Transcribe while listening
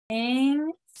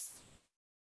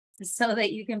so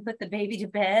that you can put the baby to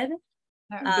bed.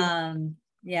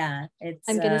 Yeah, it's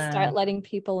I'm gonna start letting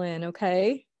people in.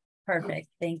 Okay, perfect.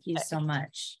 Thank you so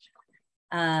much.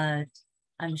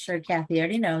 I'm sure Kathy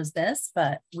already knows this,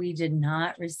 but we did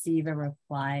not receive a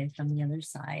reply from the other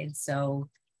side. So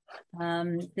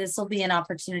this will be an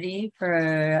opportunity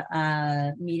for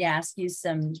me to ask you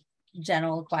some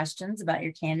general questions about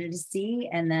your candidacy.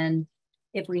 And then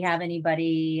if we have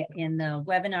anybody in the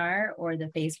webinar or the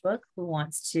Facebook who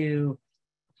wants to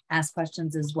ask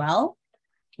questions as well,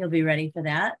 you'll be ready for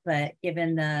that. But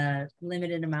given the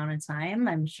limited amount of time,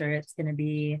 I'm sure it's going to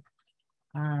be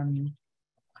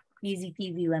easy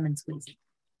peasy lemon squeezy.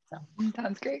 So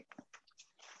sounds great.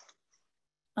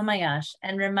 Oh my gosh.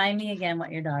 And remind me again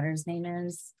what your daughter's name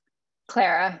is.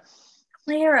 Clara.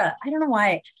 Clara. I don't know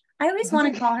why. I always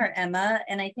want to call her Emma.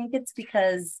 And I think it's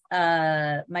because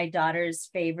my daughter's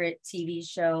favorite TV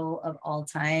show of all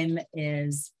time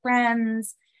is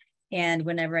Friends. And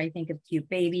whenever I think of cute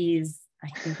babies, I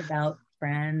think about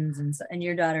Friends. And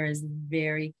your daughter is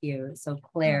very cute. So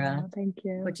Clara. Oh, thank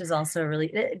you. Which is also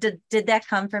really, did that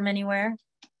come from anywhere?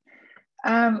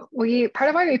 Part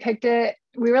of why we picked it,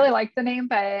 we really like the name,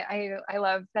 but I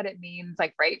love that it means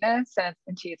like brightness,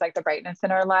 and she's like the brightness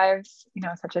in our lives. You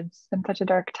know, it's been such a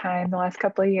dark time the last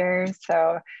couple of years, so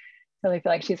I really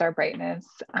feel like she's our brightness.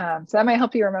 So that might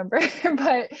help you remember.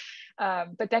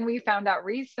 But then we found out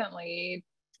recently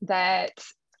that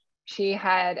she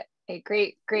had a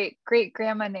great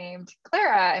grandma named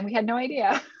Clara, and we had no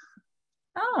idea.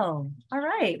 Oh, all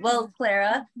right. Well,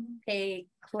 Clara,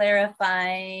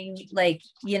 clarifying, like,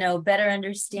 better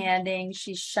understanding.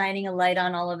 She's shining a light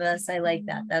on all of us. I like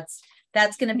that.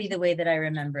 That's going to be the way that I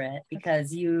remember it,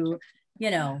 because you're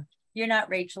not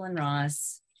Rachel and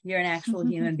Ross. You're an actual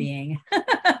human being.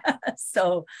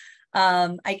 So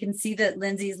I can see that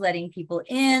Lindsay's letting people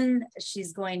in.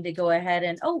 She's going to go ahead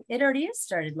and, it already is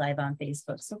started live on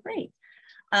Facebook. So great.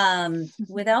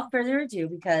 Without further ado,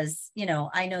 because,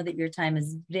 I know that your time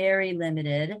is very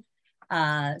limited.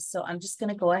 So I'm just going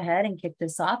to go ahead and kick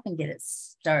this off and get it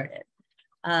started.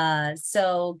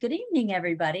 So good evening,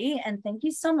 everybody. And thank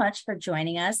you so much for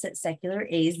joining us at Secular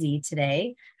AZ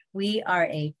today. We are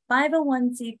a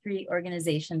 501c3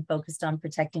 organization focused on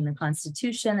protecting the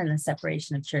Constitution and the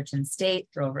separation of church and state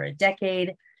for over a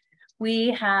decade.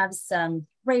 We have some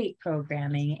great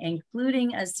programming,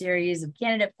 including a series of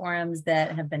candidate forums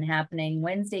that have been happening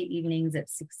Wednesday evenings at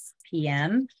 6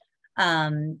 p.m. We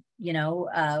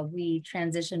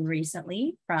transitioned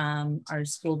recently from our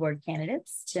school board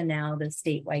candidates to now the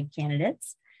statewide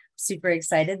candidates. Super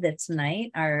excited that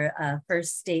tonight our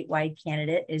first statewide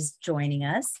candidate is joining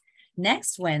us.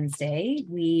 Next Wednesday,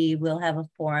 we will have a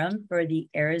forum for the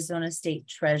Arizona State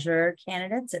Treasurer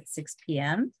candidates at 6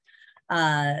 p.m.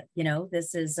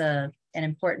 This is an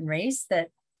important race that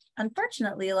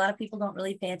unfortunately a lot of people don't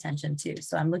really pay attention to.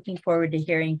 So I'm looking forward to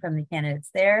hearing from the candidates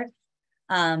there.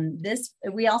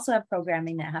 We also have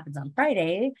programming that happens on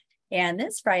Friday. And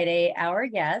this Friday, our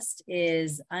guest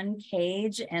is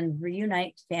Uncage and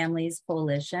Reunite Families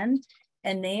Coalition.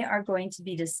 And they are going to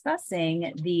be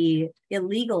discussing the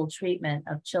illegal treatment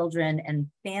of children and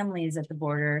families at the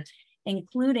border,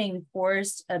 including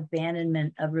forced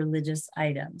abandonment of religious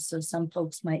items. So some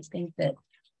folks might think that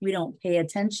we don't pay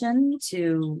attention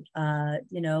to,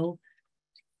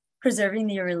 preserving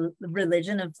the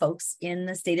religion of folks in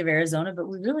the state of Arizona, but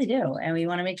we really do. And we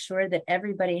want to make sure that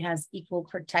everybody has equal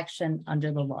protection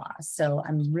under the law. So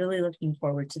I'm really looking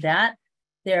forward to that.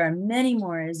 There are many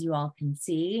more, as you all can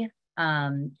see.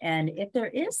 And if there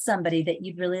is somebody that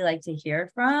you'd really like to hear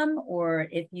from, or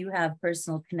if you have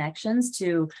personal connections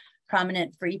to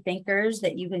prominent free thinkers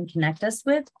that you can connect us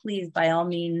with, please, by all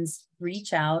means,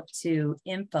 reach out to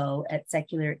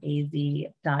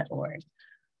info@secularaz.org.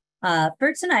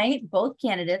 For tonight, both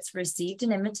candidates received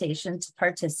an invitation to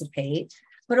participate,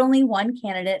 but only one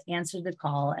candidate answered the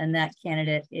call, and that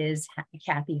candidate is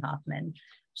Kathy Hoffman.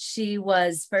 She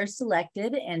was first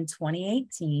elected in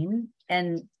 2018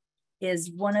 and is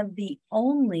one of the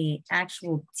only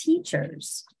actual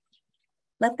teachers,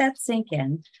 let that sink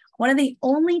in, one of the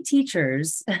only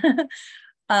teachers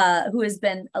who has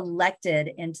been elected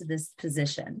into this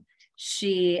position.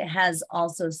 She has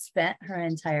also spent her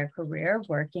entire career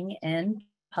working in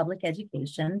public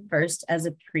education, first as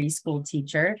a preschool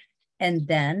teacher and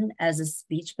then as a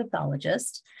speech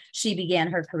pathologist. She began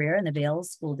her career in the Vail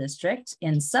School District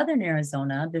in Southern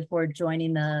Arizona before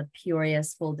joining the Peoria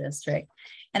School District.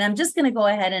 And I'm just going to go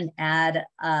ahead and add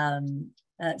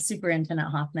Superintendent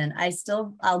Hoffman.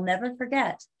 I'll never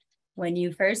forget when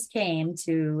you first came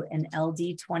to an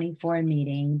LD 24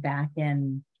 meeting back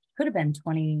in, could have been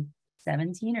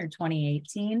 2017 or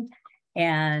 2018.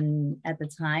 And at the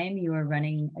time you were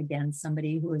running against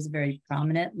somebody who was a very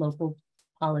prominent local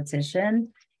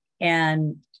politician.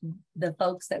 And the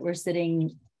folks that were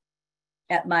sitting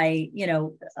at my,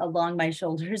 along my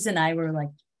shoulders, and I were like,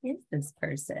 is this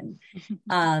person?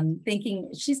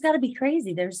 Thinking she's got to be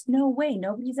crazy. There's no way,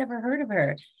 nobody's ever heard of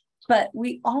her. But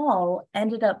we all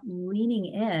ended up leaning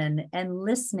in and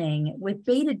listening with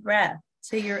bated breath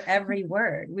to your every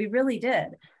word. We really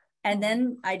did. And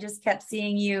then I just kept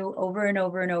seeing you over and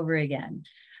over and over again.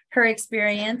 Her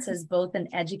experience as both an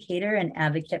educator and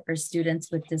advocate for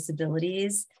students with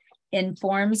disabilities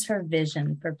informs her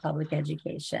vision for public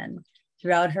education.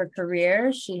 Throughout her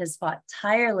career, she has fought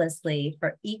tirelessly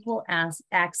for equal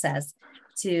access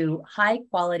to high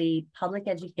quality public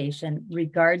education,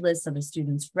 regardless of a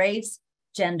student's race,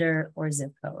 gender, or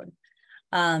zip code.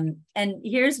 And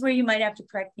here's where you might have to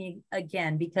correct me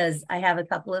again, because I have a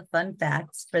couple of fun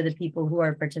facts for the people who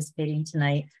are participating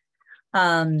tonight.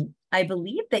 I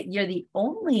believe that you're the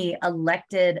only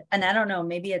elected, and I don't know,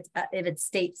 maybe it's if it's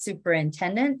state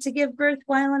superintendent to give birth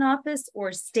while in office,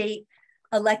 or state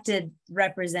elected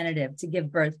representative to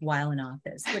give birth while in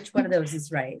office. Which one of those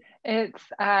is right? It's,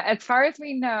 as far as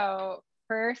we know,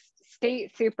 first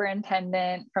state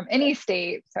superintendent from any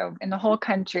state, so in the whole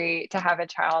country, to have a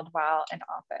child while in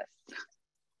office.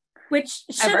 Which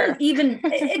shouldn't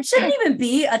it shouldn't even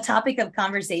be a topic of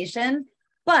conversation,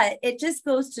 but it just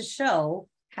goes to show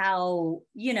how,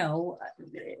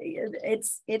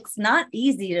 it's not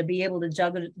easy to be able to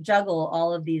juggle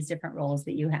all of these different roles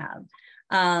that you have.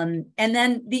 And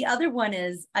then the other one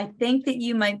is, I think that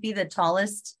you might be the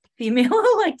tallest female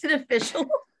elected official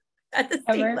at the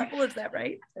state level. Is that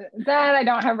right? That I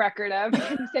don't have record of,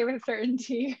 I can say with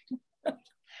certainty.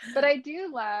 But I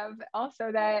do love also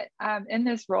that in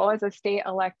this role as a state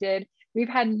elected, we've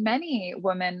had many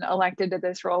women elected to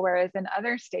this role, whereas in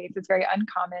other states, it's very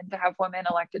uncommon to have women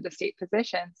elected to state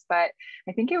positions. But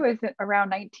I think it was around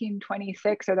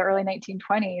 1926 or the early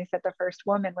 1920s that the first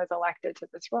woman was elected to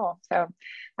this role. So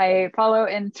I follow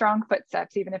in strong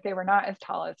footsteps, even if they were not as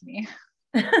tall as me.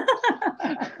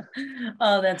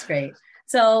 Oh, that's great.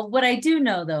 So what I do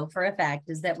know, though, for a fact,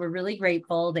 is that we're really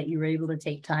grateful that you were able to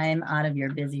take time out of your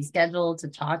busy schedule to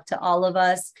talk to all of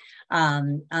us.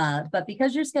 But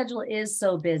because your schedule is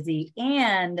so busy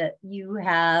and you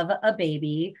have a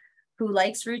baby who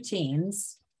likes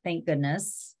routines, thank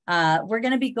goodness, we're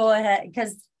going to go ahead,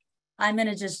 because I'm going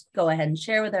to just go ahead and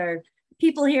share with our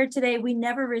people here today. We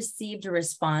never received a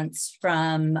response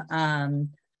from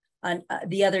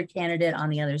the other candidate on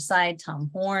the other side, Tom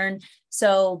Horn.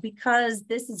 So because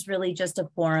this is really just a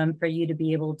forum for you to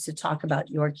be able to talk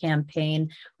about your campaign,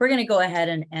 we're going to go ahead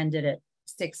and end it at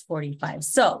 6:45.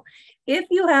 So if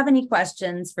you have any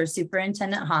questions for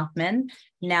Superintendent Hoffman,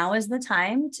 now is the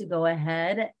time to go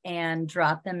ahead and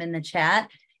drop them in the chat.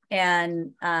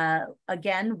 And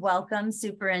again, welcome,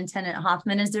 Superintendent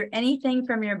Hoffman. Is there anything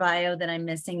from your bio that I'm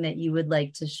missing that you would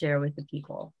like to share with the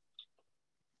people?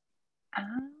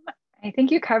 I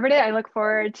think you covered it. I look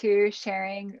forward to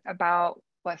sharing about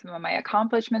what some of my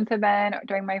accomplishments have been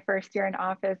during my first year in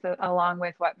office, along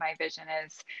with what my vision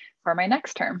is for my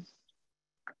next term.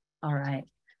 All right.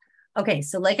 Okay,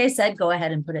 so like I said, go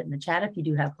ahead and put it in the chat if you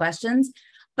do have questions.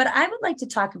 But I would like to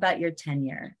talk about your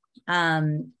tenure.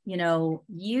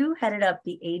 You headed up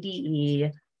the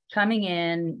ADE coming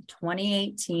in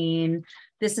 2018.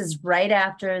 This is right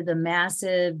after the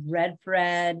massive Red for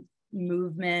Ed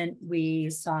movement. We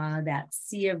saw that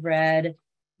sea of red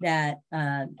that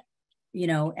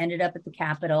ended up at the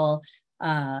Capitol.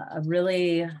 A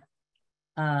really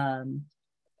I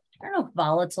don't know if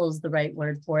volatile is the right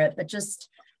word for it, but just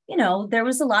there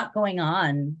was a lot going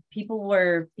on. People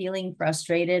were feeling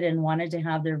frustrated and wanted to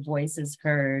have their voices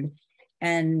heard,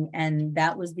 and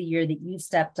that was the year that you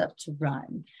stepped up to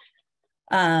run,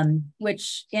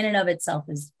 which in and of itself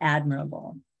is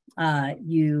admirable.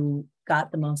 You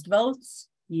got the most votes,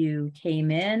 you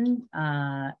came in,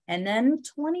 and then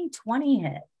 2020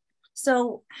 hit.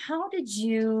 So how did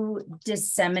you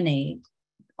disseminate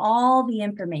all the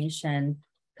information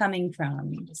coming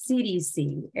from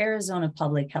CDC, Arizona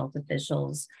public health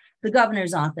officials, the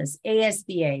governor's office,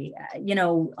 ASBA,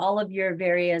 all of your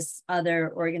various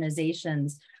other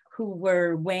organizations who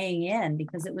were weighing in,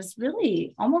 because it was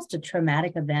really almost a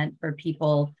traumatic event for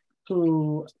people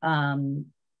who,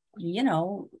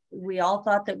 we all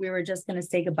thought that we were just going to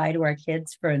say goodbye to our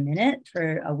kids for a minute,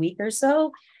 for a week or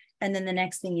so. And then the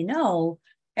next thing you know,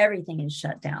 everything is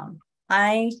shut down.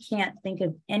 I can't think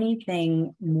of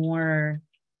anything more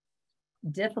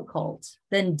difficult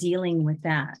than dealing with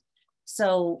that.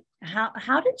 So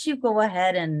how did you go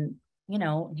ahead and, you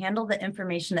know, handle the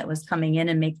information that was coming in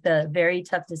and make the very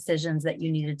tough decisions that you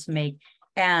needed to make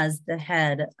as the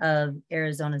head of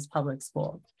Arizona's public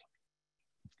school?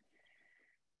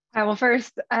 Well,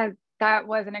 first, that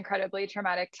was an incredibly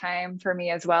traumatic time for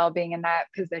me as well, being in that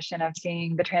position of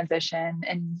seeing the transition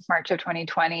in March of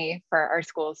 2020 for our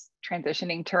schools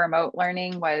transitioning to remote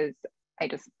learning was,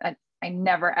 I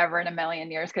never ever in a million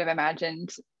years could have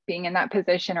imagined being in that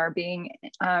position or being,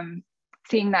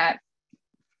 seeing that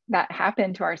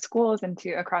happen to our schools and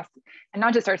to across, and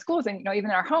not just our schools, and, you know,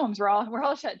 even our homes, we're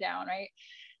all shut down, right?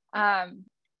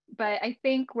 But I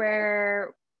think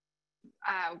where,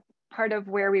 part of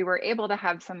where we were able to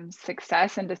have some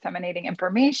success in disseminating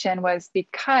information was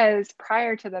because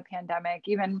prior to the pandemic,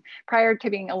 even prior to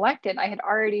being elected, I had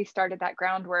already started that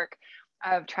groundwork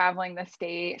of traveling the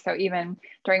state. So even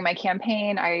during my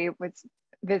campaign, I was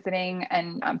visiting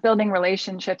and building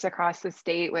relationships across the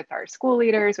state with our school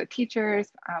leaders, with teachers,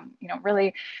 you know,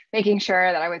 really making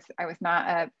sure that I was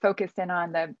not focused in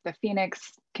on the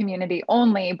Phoenix community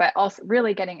only, but also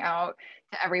really getting out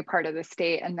to every part of the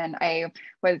state. And then I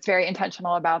was very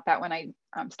intentional about that when I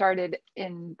started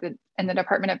in the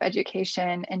Department of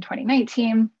Education in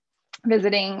 2019,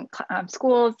 visiting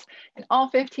schools in all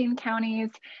 15 counties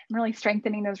and really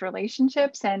strengthening those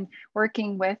relationships and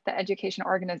working with the education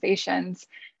organizations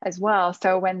as well.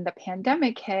 So when the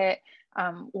pandemic hit,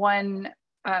 and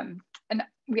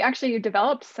we actually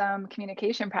developed some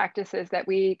communication practices that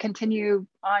we continue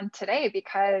on today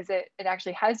because it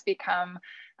actually has become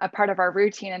a part of our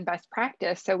routine and best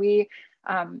practice. So we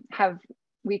have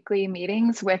weekly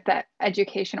meetings with the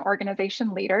education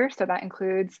organization leaders. So that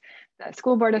includes the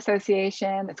School Board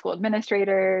Association, the school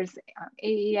administrators,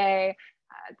 AEA,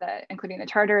 including the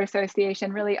Charter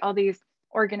Association, really all these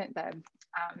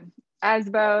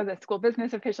ASBO, the school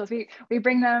business officials, we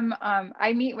bring them,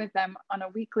 I meet with them on a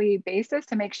weekly basis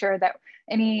to make sure that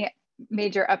any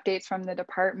major updates from the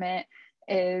department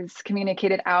is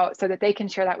communicated out so that they can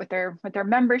share that with their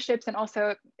memberships. And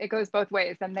also it goes both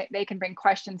ways, and they can bring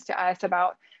questions to us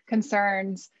about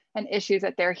concerns and issues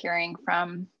that they're hearing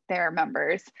from their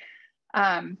members.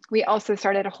 We also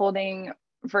started holding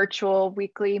virtual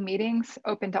weekly meetings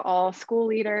open to all school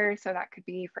leaders. So that could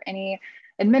be for any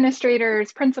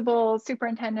administrators, principals,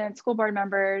 superintendents, school board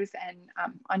members, and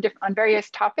on various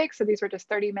topics. So these were just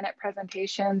 30-minute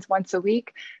presentations once a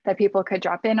week that people could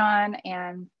drop in on.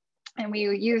 And we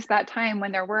used that time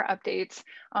when there were updates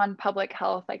on public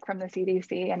health, like from the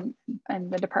CDC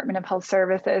and the Department of Health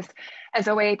Services, as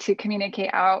a way to communicate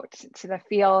out to the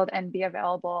field and be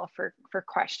available for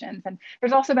questions. And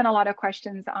there's also been a lot of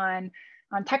questions on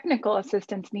technical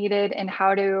assistance needed and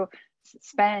how to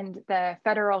spend the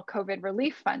federal COVID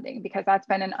relief funding, because that's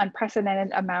been an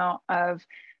unprecedented amount of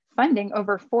funding,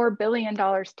 over $4 billion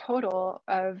total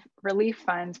of relief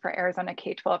funds for Arizona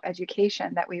K-12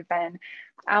 education that we've been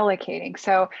allocating.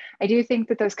 So I do think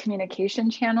that those communication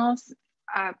channels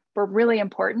were really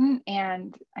important.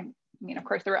 And I mean, of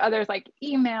course, there were others like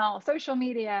email, social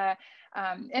media,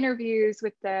 interviews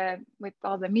with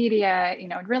all the media, you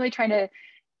know, really trying to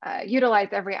utilize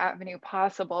every avenue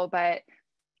possible. But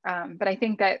I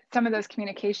think that some of those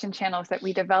communication channels that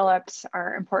we developed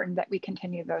are important that we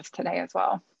continue those today as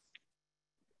well.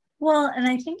 Well, and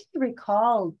I think you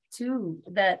recall too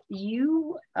that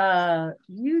you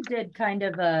did kind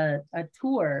of a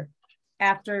tour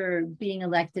after being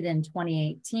elected in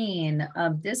 2018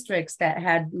 of districts that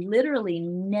had literally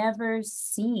never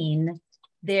seen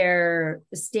their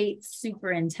state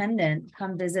superintendent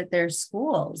come visit their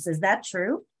schools. Is that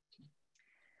true?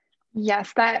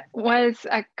 Yes, that was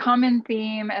a common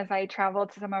theme as I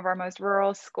traveled to some of our most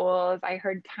rural schools. I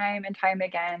heard time and time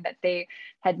again that they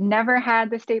had never had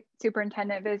the state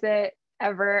superintendent visit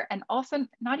ever, and also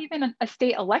not even a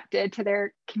state elected to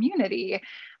their community.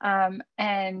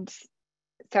 And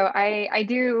so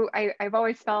I've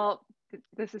always felt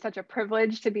this is such a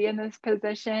privilege to be in this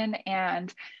position,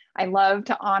 and I love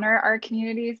to honor our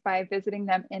communities by visiting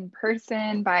them in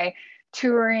person, by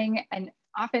touring, and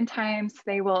oftentimes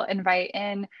they will invite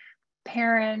in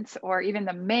parents or even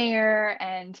the mayor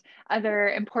and other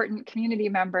important community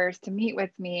members to meet with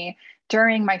me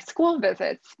during my school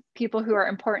visits, people who are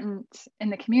important in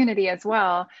the community as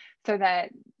well, so that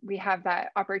we have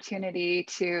that opportunity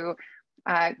to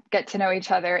get to know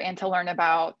each other and to learn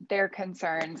about their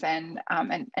concerns. And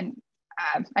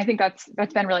I think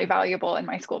that's been really valuable in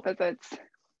my school visits.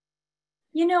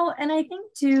 You know, and I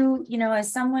think too, you know,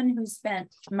 as someone who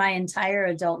spent my entire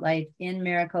adult life in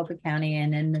Maricopa County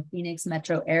and in the Phoenix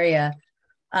metro area,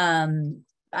 I'm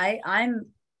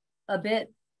a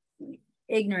bit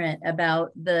ignorant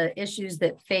about the issues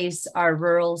that face our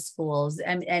rural schools.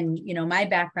 And you know, my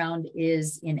background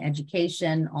is in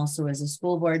education, also as a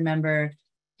school board member,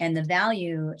 and the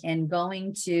value in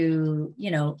going to,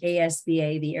 you know,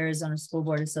 ASBA, the Arizona School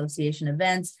Board Association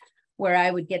events, where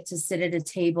I would get to sit at a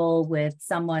table with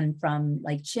someone from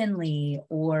like Chinley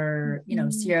or, you know,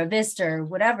 Sierra Vista or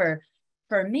whatever.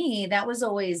 For me, that was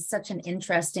always such an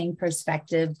interesting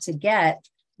perspective to get.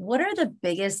 What are the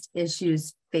biggest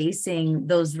issues facing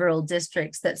those rural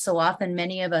districts that so often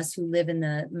many of us who live in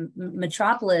the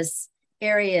metropolis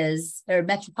areas or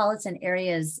metropolitan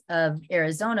areas of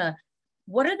Arizona,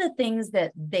 what are the things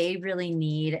that they really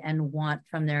need and want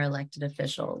from their elected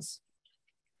officials?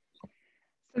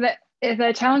 So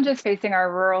the challenges facing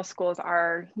our rural schools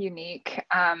are unique.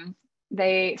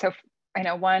 So I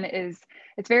know one is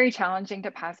it's very challenging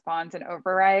to pass bonds and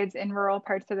overrides in rural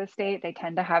parts of the state. They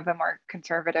tend to have a more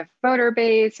conservative voter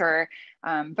base, or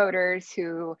voters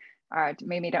who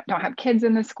maybe don't have kids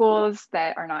in the schools,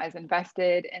 that are not as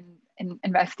invested in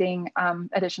investing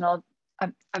additional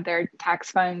of their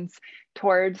tax funds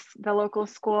towards the local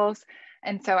schools.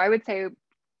 And so I would say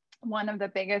one of the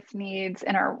biggest needs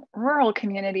in our rural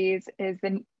communities is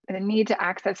the need to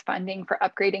access funding for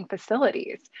upgrading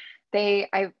facilities.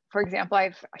 For example,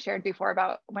 I've shared before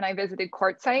about when I visited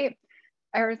Quartzsite,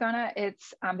 Arizona.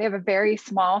 It's they have a very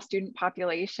small student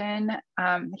population.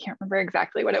 I can't remember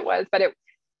exactly what it was, but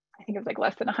I think it was like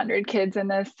less than 100 kids in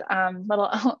this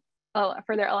little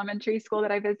for their elementary school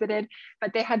that I visited.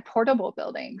 But they had portable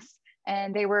buildings,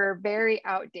 and they were very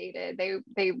outdated.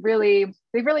 They really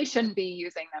shouldn't be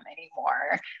using them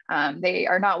anymore. They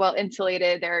are not well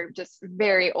insulated. They're just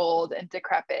very old and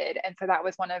decrepit. And so that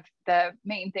was one of the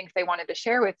main things they wanted to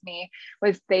share with me,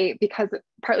 was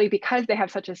partly because they have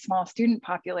such a small student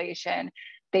population,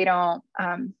 they don't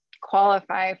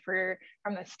qualify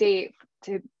from the state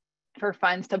for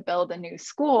funds to build a new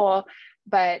school,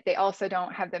 but they also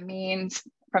don't have the means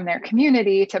from their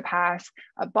community to pass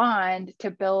a bond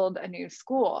to build a new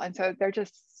school. And so they're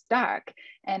just stuck.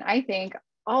 And I think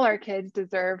all our kids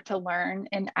deserve to learn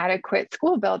in adequate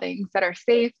school buildings that are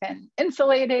safe and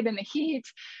insulated in the heat.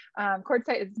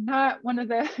 Quartzsite is not one of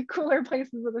the cooler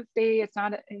places of the state. It's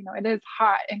not, it is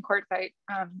hot in Quartzsite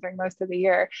during most of the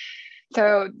year.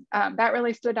 So that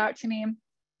really stood out to me.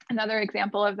 Another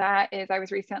example of that is I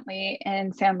was recently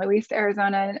in San Luis,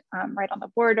 Arizona, right on the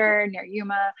border near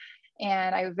Yuma.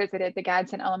 And I visited the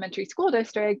Gadsden Elementary School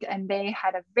District, and they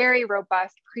had a very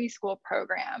robust preschool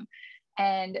program.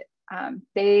 And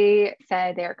they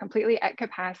said they are completely at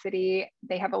capacity.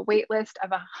 They have a wait list of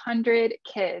 100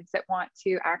 kids that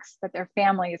that their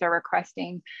families are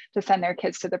requesting to send their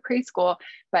kids to the preschool.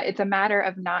 But it's a matter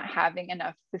of not having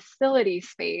enough facility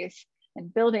space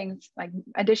and buildings, like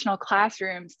additional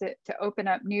classrooms to open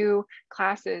up new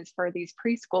classes for these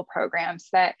preschool programs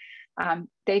that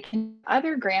they can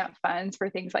other grant funds for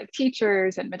things like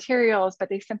teachers and materials, but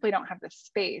they simply don't have the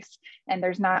space, and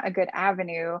there's not a good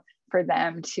avenue for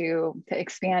them to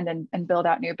expand and build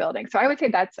out new buildings. So I would say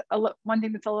that's one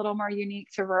thing that's a little more unique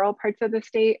to rural parts of the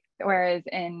state, whereas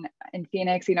in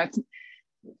Phoenix, it's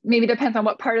maybe depends on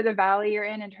what part of the valley you're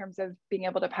in terms of being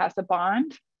able to pass a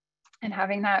bond and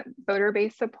having that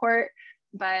voter-based support.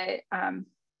 But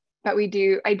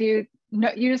you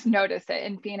just notice it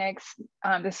in Phoenix,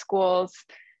 the schools,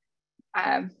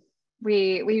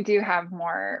 we do have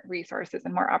more resources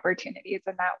and more opportunities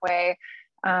in that way.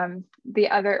 The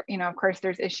other, of course,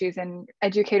 there's issues in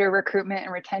educator recruitment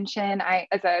and retention.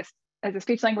 As a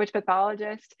speech language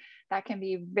pathologist, that can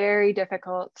be very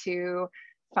difficult to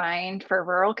find for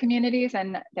rural communities.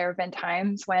 And there have been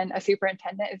times when a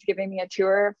superintendent is giving me a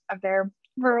tour of their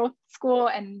rural school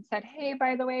and said, hey,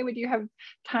 by the way, would you have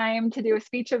time to do a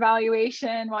speech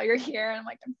evaluation while you're here? And I'm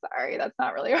like, I'm sorry, that's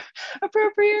not really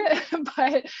appropriate.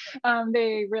 But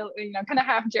they really, kind of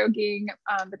half joking,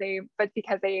 but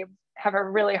because they have a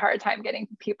really hard time getting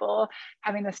people,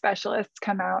 having the specialists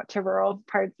come out to rural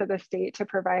parts of the state to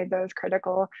provide those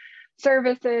critical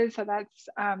services. So that's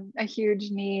a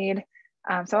huge need.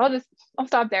 So I'll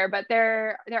stop there, but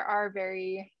there are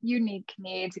very unique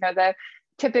needs.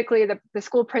 Typically the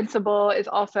school principal is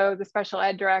also the special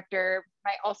ed director,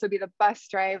 might also be the bus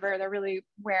driver. They're really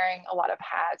wearing a lot of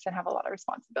hats and have a lot of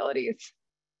responsibilities.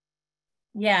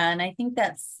 Yeah, and I think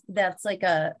that's like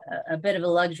a bit of a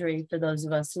luxury for those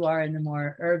of us who are in the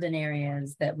more urban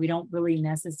areas, that we don't really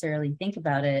necessarily think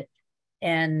about it.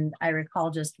 And I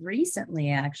recall just recently,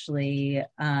 actually,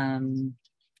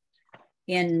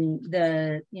 in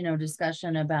the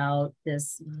discussion about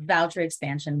this voucher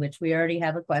expansion, which we already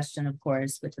have a question, of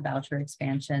course, with the voucher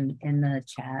expansion in the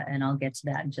chat, and I'll get to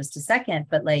that in just a second.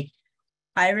 But like,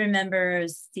 I remember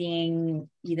seeing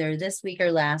either this week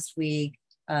or last week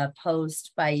a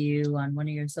post by you on one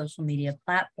of your social media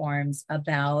platforms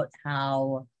about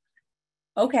how,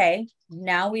 okay,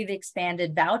 now we've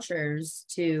expanded vouchers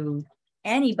to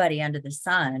anybody under the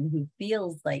sun who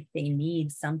feels like they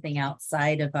need something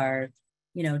outside of our,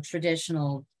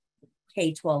 traditional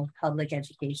K-12 public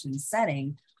education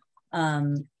setting.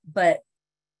 But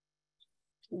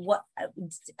what,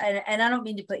 and I don't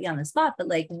mean to put you on the spot, but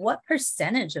like, what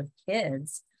percentage of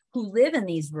kids who live in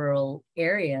these rural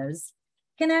areas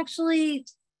can actually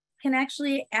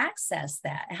access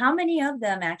that? How many of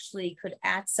them actually could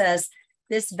access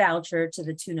this voucher to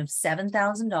the tune of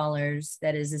 $7,000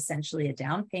 that is essentially a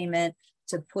down payment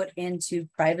to put into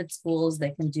private schools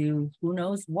that can do who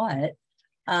knows what?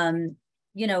 How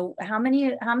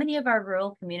many of our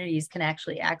rural communities can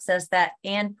actually access that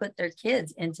and put their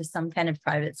kids into some kind of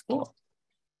private school?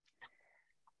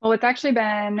 Well, it's actually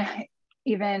been,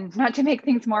 even not to make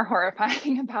things more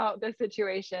horrifying about the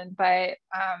situation, but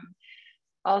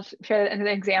I'll share an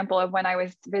example of when I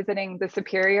was visiting the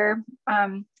Superior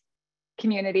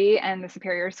community and the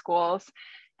Superior schools.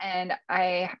 And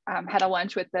I had a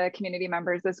lunch with the community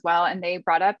members as well. And they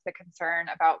brought up the concern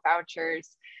about vouchers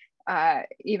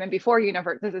even before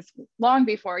this is long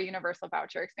before universal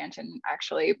voucher expansion,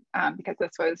 actually, because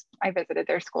I visited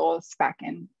their schools back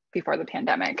before the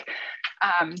pandemic.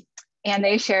 And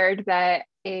they shared that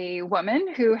a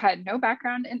woman who had no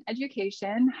background in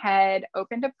education had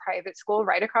opened a private school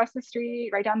right across the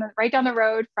street, right down the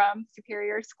road from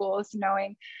Superior schools,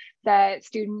 knowing that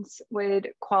students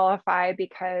would qualify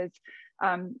because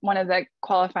one of the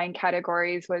qualifying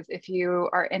categories was if you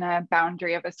are in a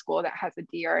boundary of a school that has a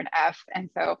D or an F. And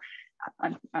so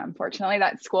unfortunately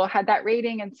that school had that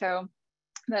rating. And so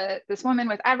this woman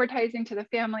was advertising to the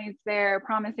families there,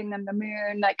 promising them the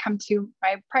moon, like, come to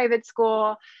my private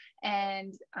school.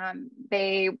 And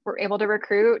they were able to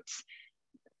recruit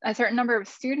a certain number of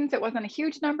students. It wasn't a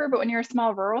huge number, but when you're a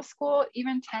small rural school,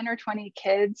 even 10 or 20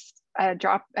 kids, a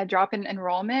drop in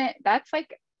enrollment, that's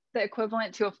like the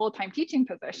equivalent to a full-time teaching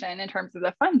position in terms of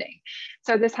the funding.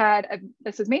 So this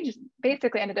was major,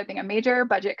 basically ended up being a major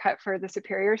budget cut for the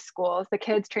Superior schools. The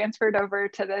kids transferred over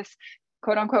to this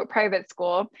quote unquote private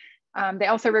school. They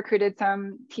also recruited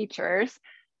some teachers.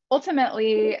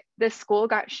 Ultimately, this school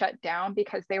got shut down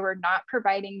because they were not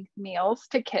providing meals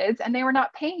to kids and they were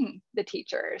not paying the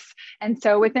teachers. And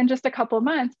so within just a couple of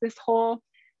months, this whole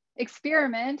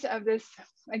experiment of this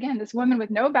woman with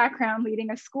no background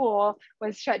leading a school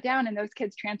was shut down, and those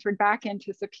kids transferred back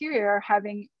into Superior,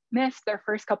 having missed their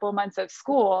first couple of months of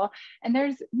school. And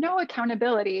there's no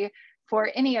accountability for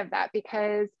any of that,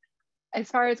 because as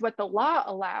far as what the law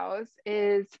allows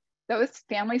is those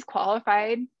families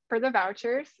qualified for the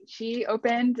vouchers. She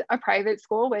opened a private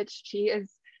school, which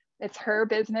it's her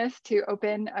business to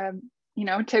open,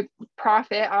 to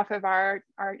profit off of our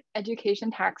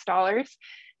education tax dollars.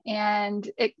 And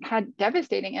it had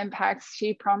devastating impacts.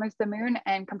 She promised the moon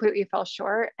and completely fell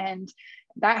short. And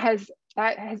that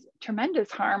has tremendous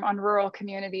harm on rural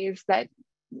communities that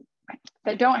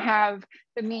don't have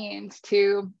the means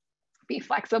to be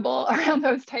flexible around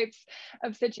those types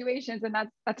of situations. And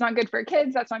that's not good for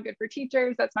kids. That's not good for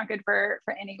teachers. That's not good for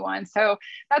anyone. So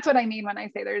that's what I mean when I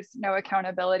say there's no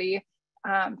accountability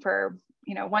for,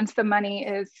 once the money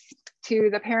is to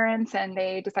the parents and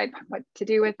they decide what to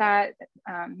do with that.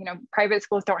 Private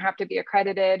schools don't have to be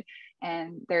accredited,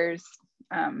 and there's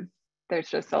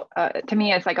just to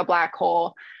me, it's like a black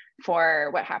hole for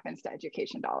what happens to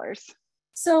education dollars.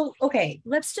 So, okay,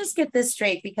 let's just get this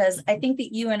straight, because I think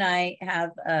that you and I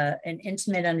have an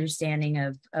intimate understanding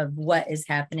of what is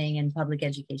happening in public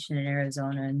education in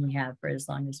Arizona, and we have for as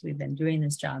long as we've been doing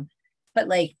this job. But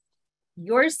like,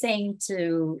 you're saying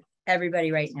to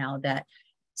everybody right now that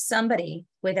somebody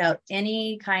without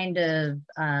any kind of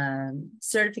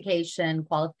certification,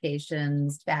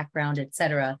 qualifications, background,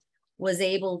 etc., was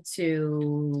able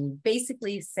to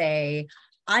basically say,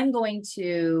 I'm going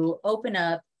to open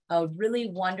up a really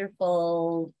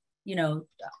wonderful,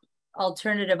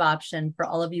 alternative option for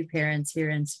all of you parents here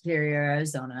in Superior,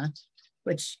 Arizona,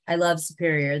 which I love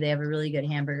Superior. They have a really good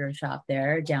hamburger shop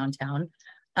there downtown.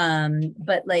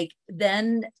 But like,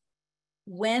 then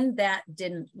when that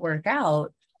didn't work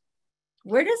out,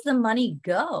 where does the money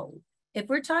go? If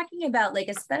we're talking about, like,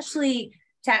 especially,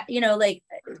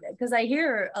 because I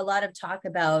hear a lot of talk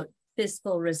about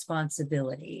fiscal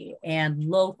responsibility and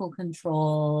local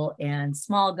control and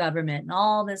small government and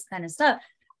all this kind of stuff.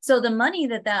 So the money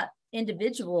that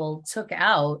individual took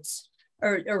out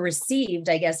or received,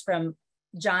 I guess, from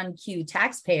John Q.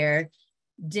 taxpayer,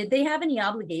 did they have any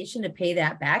obligation to pay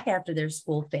that back after their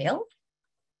school failed?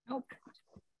 Nope.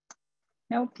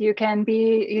 Nope. You can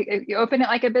be, you open it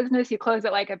like a business, you close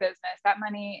it like a business. That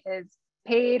money is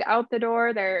paid out the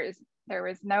door. There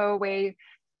was no way,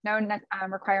 no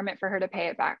requirement for her to pay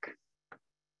it back.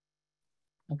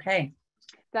 Okay.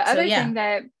 The other thing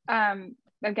that,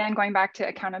 again, going back to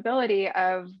accountability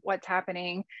of what's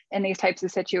happening in these types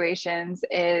of situations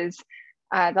is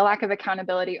the lack of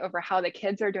accountability over how the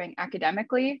kids are doing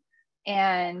academically.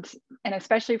 And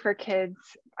especially for kids,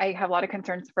 I have a lot of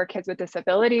concerns for kids with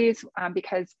disabilities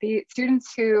because the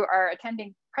students who are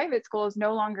attending private schools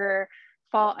no longer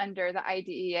fall under the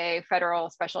IDEA federal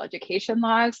special education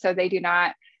laws. So they do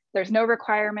not, there's no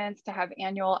requirements to have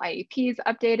annual IEPs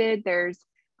updated.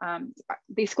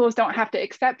 These schools don't have to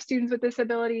accept students with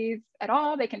disabilities at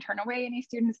all. They can turn away any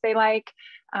students they like.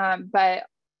 But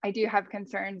I do have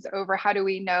concerns over how do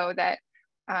we know that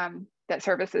that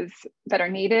services that are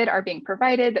needed are being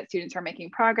provided, that students are making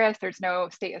progress. There's no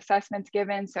state assessments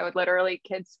given. So literally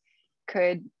kids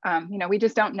could, we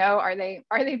just don't know, are they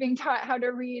being taught how to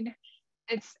read?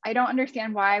 I don't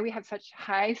understand why we have such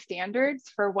high standards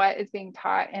for what is being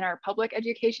taught in our public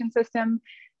education system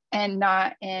and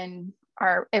not in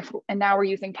and now we're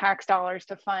using tax dollars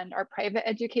to fund our private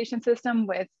education system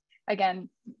with, again,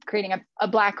 creating a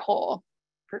black hole,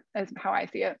 is how I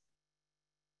see it.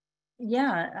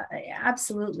 Yeah,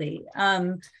 absolutely.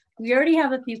 We already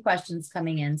have a few questions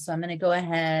coming in, so I'm going to go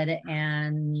ahead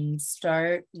and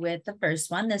start with the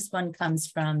first one. This one comes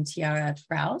from Tiara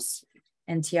Kraus.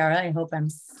 And Tiara, I hope I'm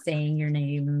saying your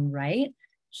name right.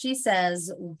 She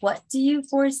says, what do you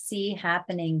foresee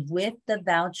happening with the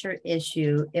voucher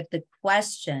issue if the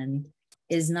question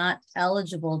is not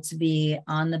eligible to be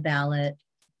on the ballot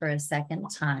for a second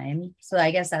time? So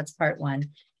I guess that's part one.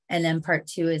 And then part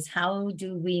two is, how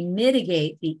do we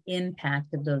mitigate the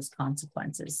impact of those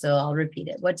consequences? So I'll repeat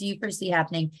it. What do you foresee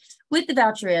happening with the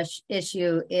voucher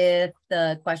issue if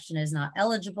the question is not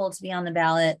eligible to be on the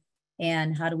ballot?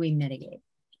 And how do we mitigate?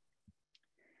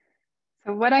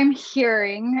 So what I'm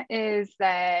hearing is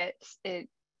that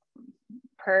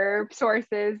per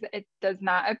sources, it does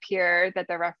not appear that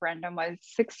the referendum was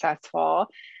successful.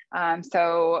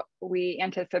 So we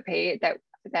anticipate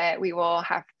that we will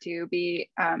have to be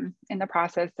in the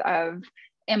process of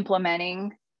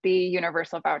implementing the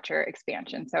universal voucher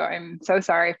expansion. So I'm so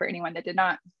sorry for anyone that did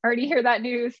not already hear that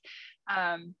news,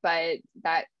 but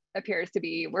that appears to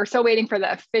be, we're still waiting for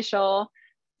the official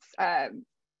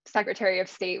Secretary of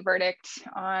State verdict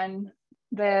on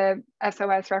the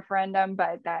SOS referendum,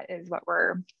 but that is what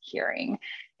we're hearing,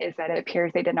 is that it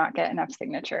appears they did not get enough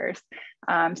signatures.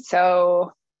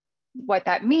 So what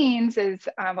that means is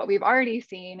what we've already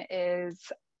seen is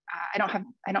I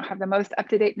don't have the most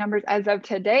up-to-date numbers as of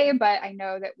today, but I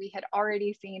know that we had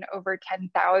already seen over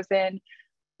 10,000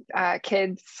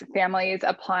 kids, families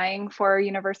applying for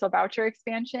universal voucher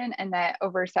expansion, and that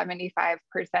over 75%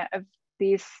 of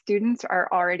these students are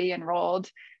already enrolled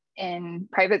in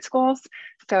private schools.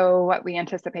 So what we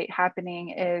anticipate happening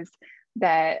is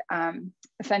that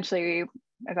essentially,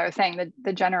 as I was saying,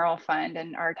 the general fund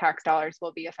and our tax dollars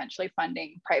will be essentially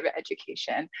funding private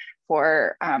education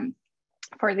for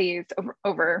these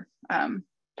over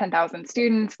 10,000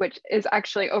 students, which is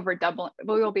actually over double.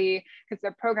 We will be, because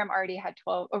the program already had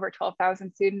over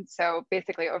 12,000 students. So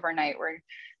basically overnight,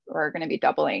 we're going to be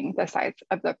doubling the size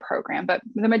of the program. But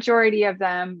the majority of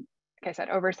them, like I said,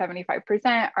 over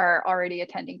 75% are already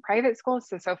attending private schools.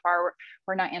 So far,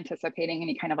 we're not anticipating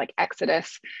any kind of like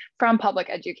exodus from public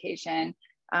education.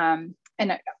 And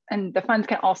the funds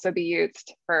can also be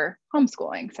used for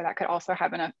homeschooling. So that could also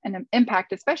have an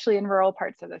impact, especially in rural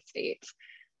parts of the state.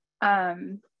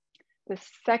 The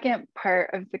second part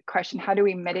of the question, how do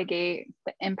we mitigate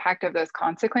the impact of those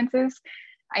consequences?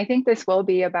 I think this will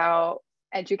be about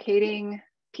educating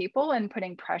people and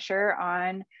putting pressure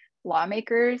on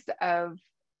lawmakers of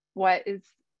why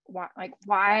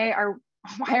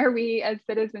are we as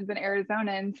citizens and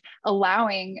Arizonans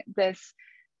allowing this,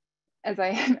 as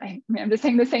I'm just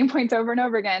saying the same points over and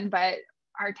over again, but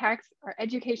our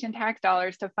education tax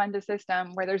dollars to fund a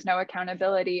system where there's no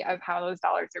accountability of how those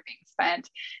dollars are being spent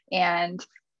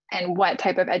and what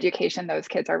type of education those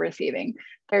kids are receiving.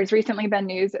 There's recently been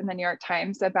news in the New York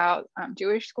Times about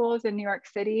Jewish schools in New York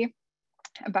City,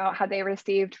 about how they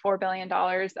received $4 billion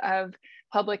of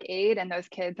public aid and those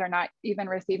kids are not even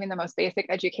receiving the most basic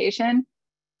education.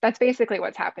 That's basically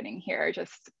what's happening here,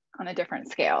 just on a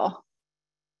different scale.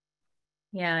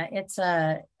 Yeah, it's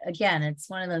again, it's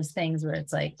one of those things where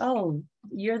it's like, oh,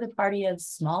 you're the party of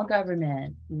small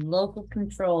government, local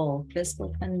control,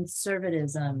 fiscal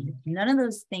conservatism. None of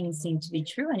those things seem to be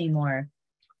true anymore.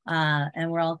 And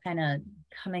we're all kind of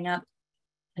coming up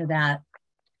to that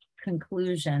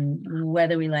conclusion,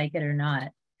 whether we like it or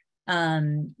not.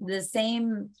 The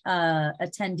same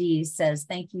attendee says,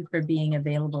 thank you for being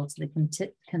available to the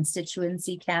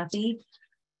constituency, Kathy.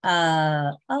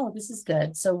 Oh, this is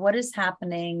good. So what is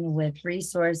happening with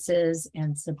resources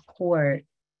and support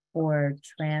for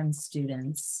trans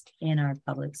students in our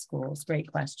public schools?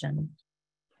 Great question.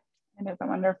 It is a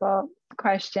wonderful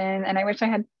question, and I wish I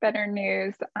had better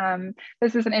news.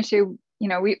 This is an issue, you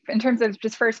know, in terms of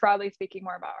just first broadly speaking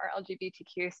more about our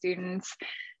LGBTQ students,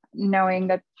 knowing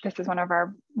that this is one of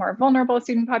our more vulnerable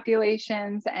student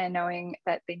populations and knowing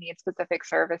that they need specific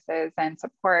services and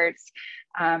supports.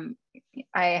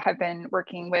 I have been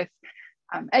working with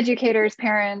educators,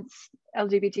 parents,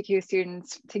 LGBTQ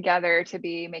students together to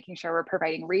be making sure we're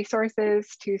providing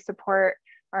resources to support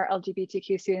our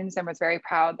LGBTQ students, and was very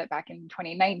proud that back in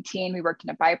 2019, we worked in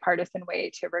a bipartisan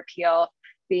way to repeal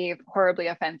the horribly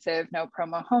offensive no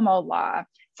promo homo law.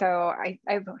 So I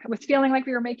was feeling like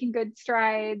we were making good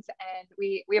strides, and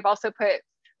we have also put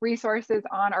resources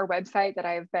on our website that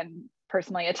I've been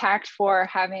personally attacked for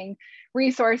having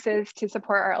resources to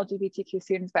support our LGBTQ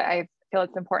students, but I feel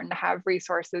it's important to have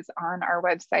resources on our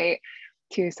website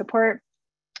to support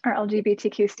our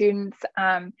LGBTQ students.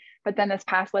 But then this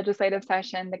past legislative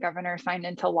session, the governor signed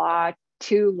into law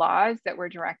 2 laws that were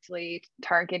directly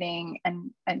targeting and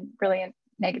really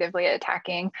negatively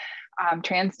attacking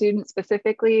trans students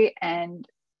specifically. And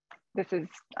this has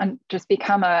just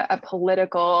become a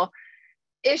political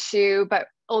issue, but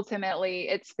ultimately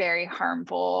it's very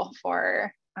harmful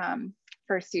for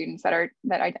students that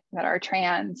are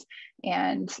trans,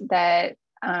 and that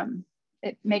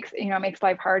it makes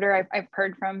life harder. I've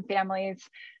heard from families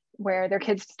where their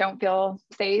kids don't feel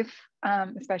safe,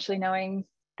 especially knowing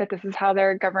that this is how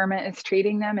their government is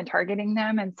treating them and targeting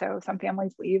them. And so some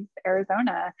families leave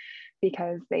Arizona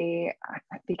because there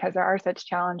are such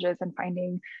challenges in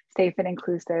finding safe and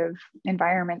inclusive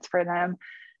environments for them.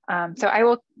 So I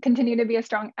will continue to be a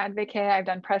strong advocate. I've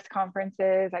done press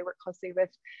conferences. I work closely with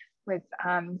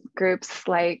groups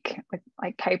like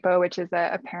Typo, which is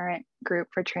a parent group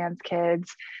for trans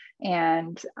kids,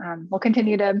 and we'll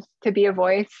continue to be a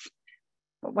voice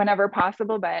whenever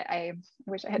possible, but I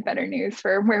wish I had better news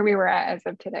for where we were at as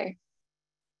of today.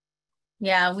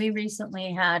 Yeah, we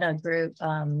recently had a group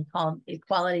called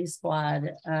Equality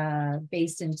Squad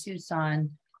based in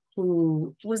Tucson,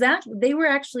 who was they were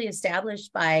actually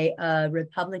established by a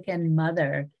Republican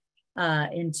mother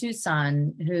in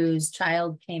Tucson whose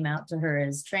child came out to her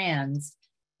as trans.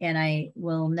 And I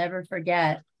will never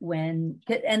forget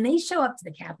and they show up to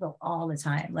the Capitol all the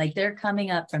time. Like, they're coming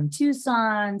up from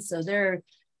Tucson, so they're,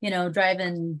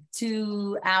 driving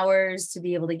 2 hours to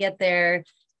be able to get there.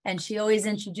 And she always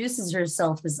introduces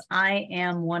herself as, I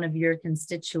am one of your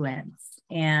constituents,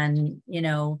 and,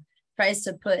 tries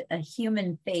to put a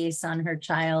human face on her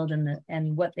child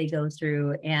and what they go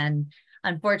through. And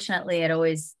unfortunately, it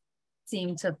always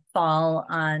seemed to fall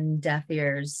on deaf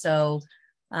ears. So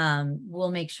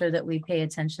we'll make sure that we pay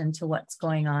attention to what's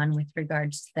going on with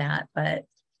regards to that, but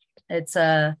it's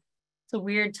a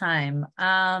weird time.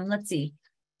 Let's see.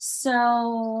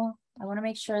 So I want to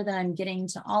make sure that I'm getting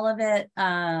to all of it.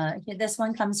 This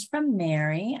one comes from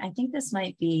Mary. I think this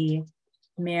might be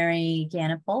Mary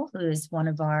Ganapol, who is one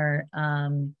of our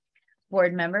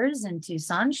board members in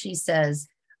Tucson. She says,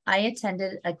 I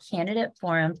attended a candidate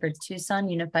forum for Tucson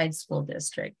Unified School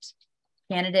District.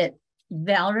 Candidate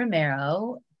Val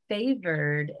Romero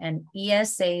favored an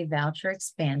ESA voucher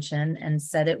expansion and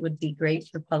said it would be great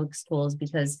for public schools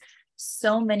because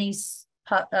so many students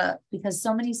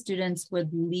would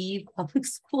leave public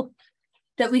school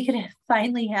that we could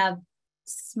finally have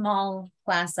small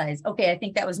class size. Okay, I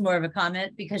think that was more of a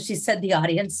comment because she said the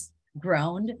audience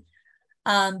groaned.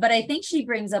 But I think she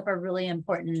brings up a really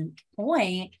important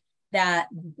point that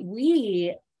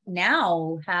we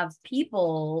now have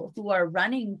people who are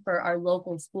running for our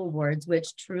local school boards,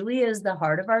 which truly is the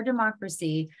heart of our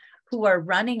democracy, who are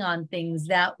running on things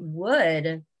that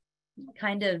would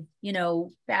kind of,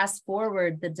 fast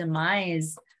forward the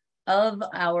demise of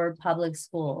our public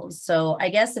schools. So I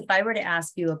guess if I were to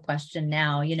ask you a question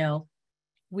now,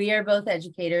 we are both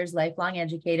educators, lifelong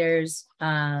educators.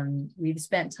 We've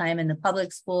spent time in the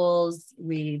public schools.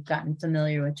 We've gotten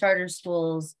familiar with charter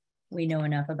schools. We know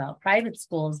enough about private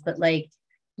schools, but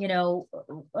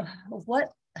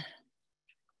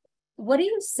what do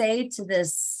you say to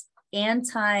this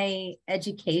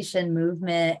anti-education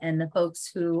movement and the folks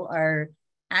who are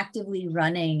actively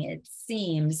running, it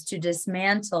seems, to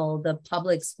dismantle the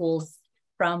public schools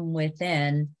from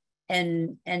within?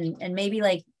 And maybe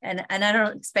and I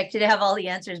don't expect you to have all the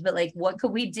answers, but what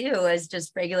could we do as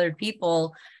just regular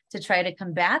people to try to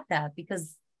combat that?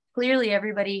 Because clearly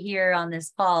everybody here on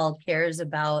this call cares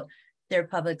about their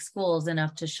public schools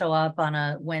enough to show up on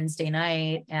a Wednesday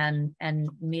night and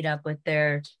meet up with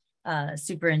their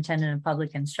superintendent of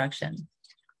public instruction.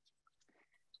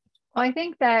 Well, I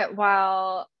think that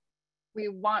while we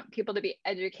want people to be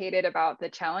educated about the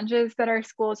challenges that our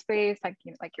schools face, like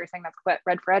you're saying, that's what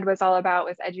Red for Ed was all about,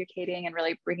 was educating and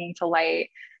really bringing to light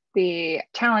the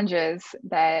challenges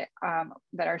that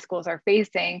that our schools are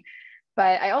facing.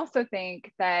 But I also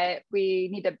think that we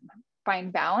need to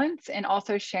find balance and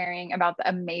also sharing about the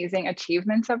amazing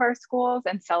achievements of our schools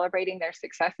and celebrating their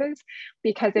successes.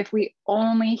 Because if we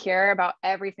only hear about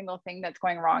every single thing that's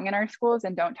going wrong in our schools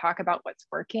and don't talk about what's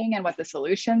working and what the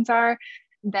solutions are,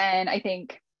 then I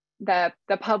think the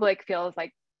public feels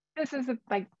like this is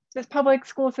this public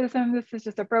school system, this is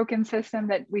just a broken system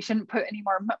that we shouldn't put any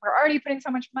more. We're already putting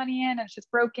so much money in, and it's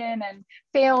just broken and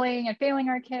failing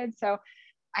our kids. So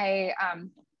I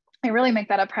really make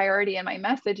that a priority in my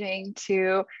messaging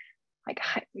to, like,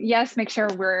 yes, make sure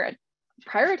we're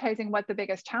prioritizing what the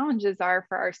biggest challenges are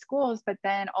for our schools, but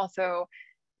then also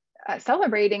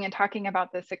celebrating and talking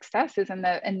about the successes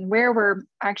and where we're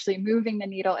actually moving the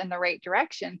needle in the right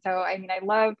direction. So, I mean, I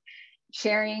love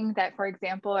sharing that. For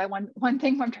example, one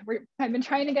thing I've been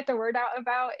trying to get the word out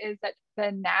about is that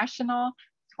the national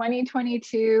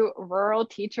 2022 Rural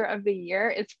Teacher of the Year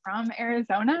is from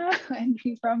Arizona, and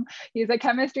he's a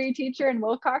chemistry teacher in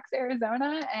Wilcox,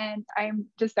 Arizona, and I'm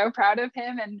just so proud of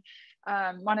him, and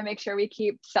want to make sure we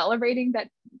keep celebrating that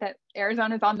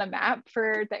Arizona is on the map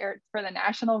for the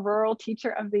National Rural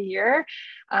Teacher of the Year.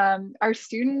 Our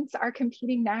students are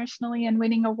competing nationally and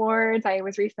winning awards. I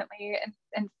was recently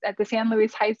at the San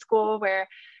Luis High School, where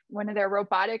one of their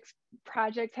robotics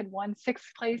projects had won 6th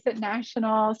place at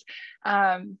nationals.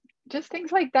 Just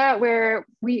things like that, where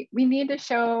we need to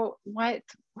show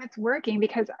what's working,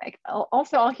 because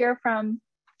I'll hear from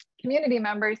community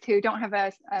members who don't have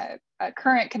a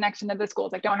current connection to the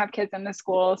schools, like don't have kids in the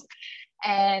schools.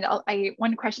 And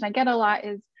one question I get a lot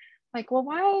is like, well,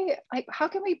 why, like, how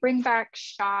can we bring back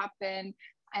shop and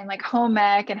like home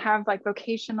ec and have like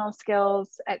vocational skills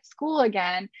at school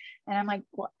again? And I'm like,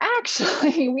 well,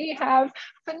 actually, we have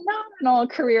phenomenal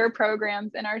career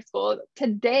programs in our school.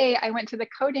 Today, I went to the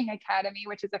Coding Academy,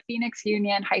 which is a Phoenix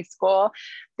Union high school.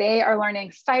 They are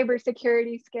learning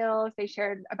cybersecurity skills. They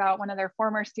shared about one of their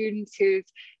former students who's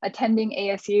attending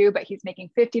ASU, but he's making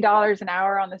 $50 an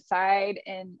hour on the side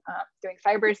in doing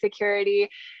cybersecurity.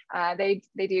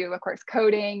 They do, of course,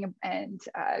 coding and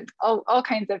all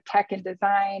kinds of tech and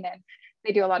design, and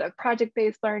they do a lot of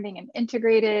project-based learning and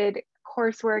integrated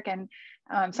coursework. And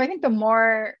so I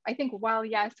think while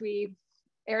yes,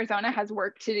 Arizona has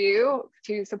work to do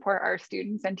to support our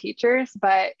students and teachers,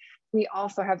 but we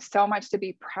also have so much to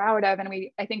be proud of. And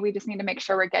I think we just need to make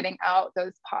sure we're getting out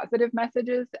those positive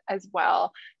messages as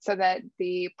well, so that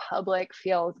the public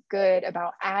feels good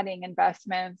about adding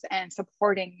investments and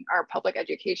supporting our public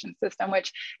education system,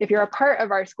 which, if you're a part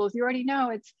of our schools, you already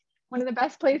know it's one of the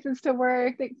best places to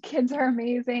work. The kids are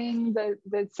amazing.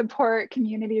 The support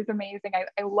community is amazing.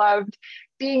 I loved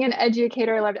being an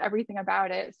educator. I loved everything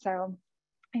about it. So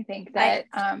I think that,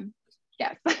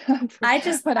 yes.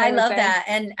 I love that.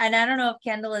 And I don't know if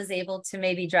Kendall is able to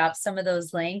maybe drop some of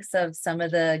those links of some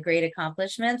of the great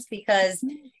accomplishments, because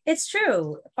it's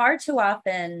true. Far too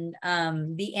often,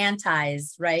 the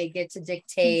antis, right, get to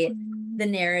dictate the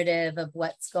narrative of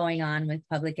what's going on with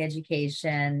public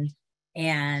education.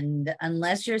 And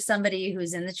unless you're somebody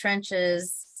who's in the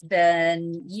trenches,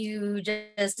 then you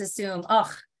just assume, oh,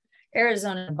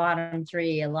 Arizona bottom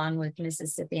 3 along with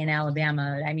Mississippi and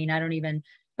Alabama. I mean,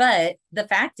 but the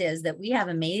fact is that we have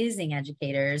amazing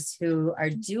educators who are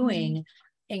doing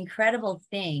incredible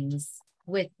things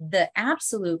with the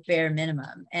absolute bare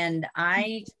minimum. And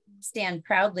I stand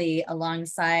proudly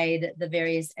alongside the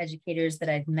various educators that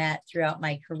I've met throughout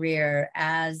my career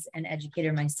as an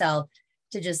educator myself,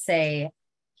 to just say,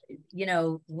 you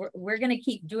know, we're going to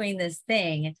keep doing this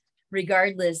thing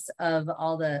regardless of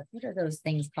all the, what are those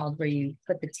things called where you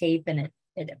put the tape and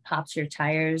it pops your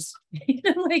tires, you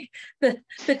know, like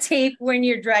the tape when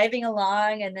you're driving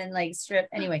along and then like strip.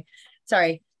 Anyway,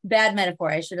 sorry, bad metaphor.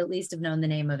 I should at least have known the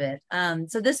name of it.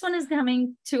 So this one is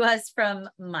coming to us from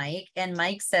Mike, and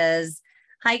Mike says,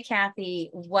 hi, Kathy,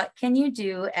 what can you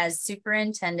do as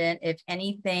superintendent, if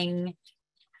anything,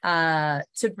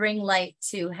 to bring light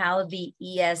to how the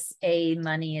ESA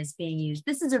money is being used?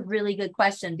 This is a really good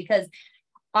question, because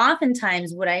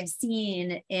oftentimes what I've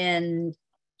seen in,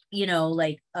 you know,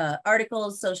 like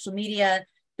articles, social media,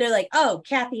 they're like, oh,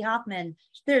 Kathy Hoffman,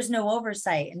 there's no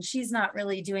oversight and she's not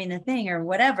really doing the thing or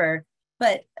whatever.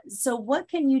 But so what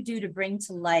can you do to bring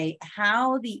to light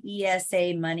how the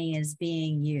ESA money is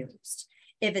being used?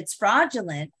 If it's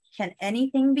fraudulent, can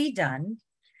anything be done?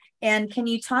 And can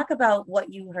you talk about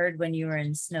what you heard when you were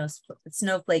in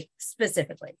Snowflake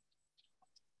specifically?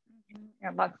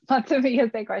 Yeah, lots of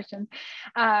ESA questions.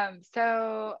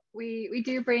 So we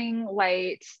do bring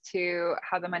light to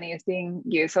how the money is being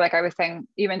used. So like I was saying,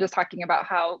 even just talking about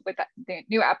how with the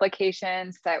new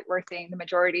applications that we're seeing the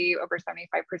majority, over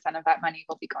 75% of that money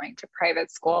will be going to private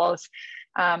schools.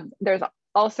 There's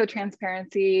also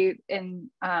transparency in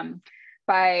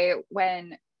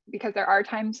because there are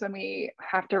times when we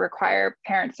have to require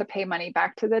parents to pay money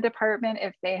back to the department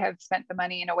if they have spent the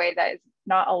money in a way that is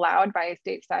not allowed by a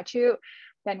state statute.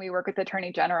 Then we work with the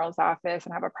Attorney General's office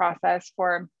and have a process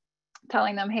for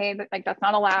telling them, hey, like that's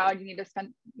not allowed. You need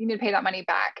to pay that money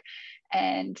back.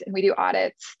 And we do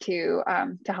audits to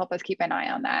help us keep an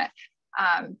eye on that.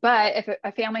 But if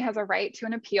a family has a right to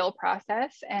an appeal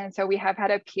process, and so we have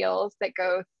had appeals that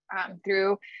go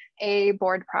through a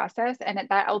board process, and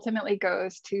that ultimately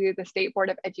goes to the State Board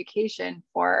of Education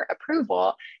for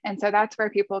approval. And so that's where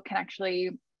people can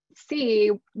actually see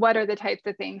what are the types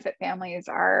of things that families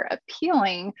are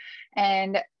appealing.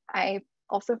 And I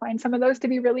also find some of those to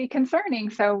be really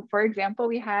concerning. So for example,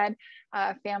 we had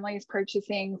families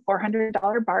purchasing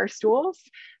 $400 bar stools,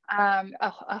 a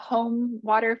home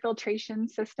water filtration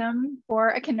system for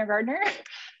a kindergartner,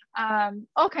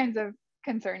 all kinds of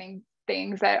concerning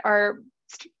things that are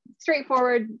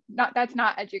straightforward. That's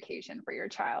not education for your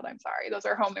child. I'm sorry. Those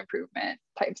are home improvement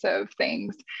types of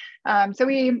things. So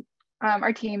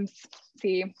our teams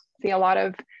see a lot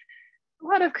of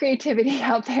creativity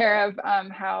out there of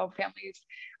how families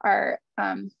are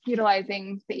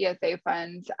utilizing the ESA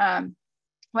funds.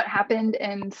 What happened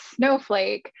in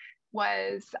Snowflake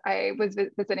was I was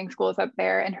visiting schools up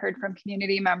there and heard from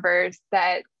community members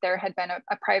that there had been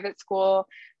a private school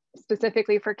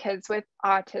specifically for kids with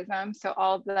autism. So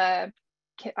all the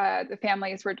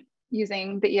families were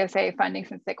using the ESA funding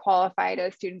since they qualified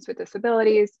as students with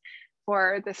disabilities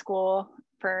for the school,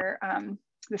 for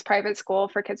this private school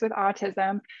for kids with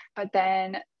autism. But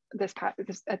then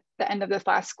at the end of this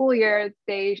last school year,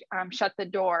 they shut the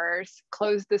doors,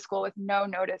 closed the school with no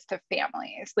notice to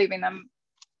families, leaving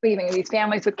these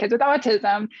families with kids with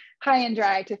autism high and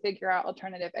dry to figure out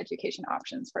alternative education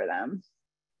options for them.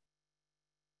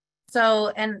 So,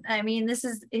 and I mean, I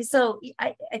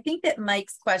think that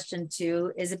Mike's question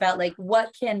too is about like,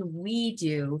 what can we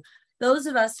do? Those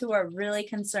of us who are really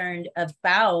concerned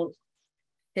about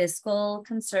fiscal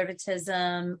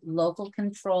conservatism, local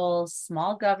control,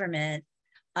 small government,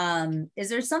 is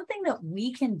there something that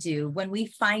we can do when we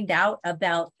find out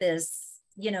about this,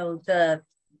 the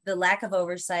lack of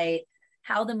oversight,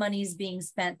 how the money is being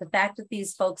spent, the fact that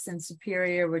these folks in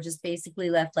Superior were just basically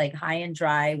left like high and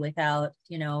dry without,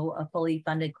 a fully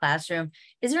funded classroom?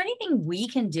 Is there anything we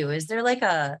can do? Is there like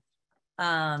a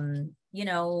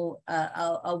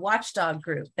watchdog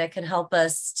group that could help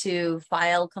us to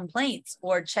file complaints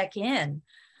or check in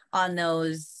on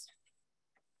those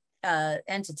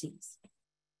entities?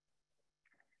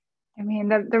 I mean,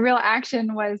 the real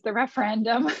action was the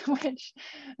referendum, which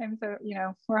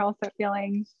we're also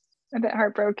feeling a bit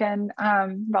heartbroken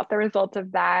about the result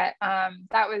of that.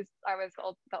 That was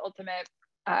the ultimate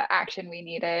action we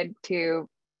needed to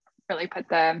really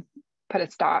put a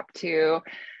stop to.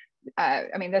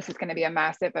 This is going to be a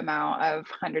massive amount of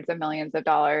hundreds of millions of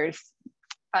dollars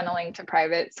funneling to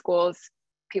private schools,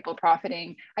 people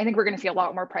profiting. I think we're going to see a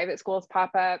lot more private schools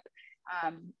pop up.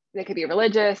 They could be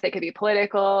religious, they could be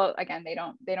political. Again, they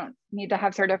don't need to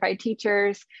have certified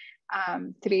teachers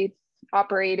to be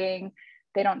operating.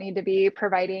 They don't need to be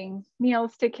providing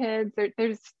meals to kids.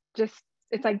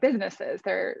 It's like businesses.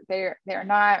 They're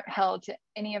not held to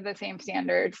any of the same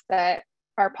standards that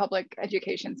our public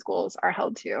education schools are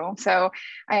held to. So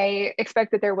I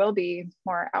expect that there will be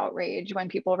more outrage when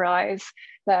people realize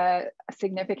the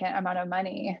significant amount of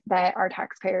money that our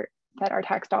tax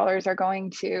dollars are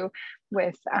going to,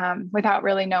 without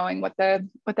really knowing what the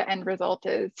end result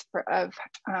is of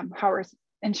how we're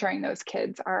ensuring those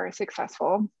kids are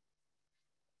successful.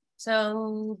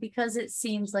 So because it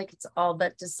seems like it's all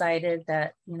but decided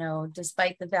that,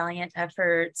 despite the valiant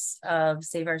efforts of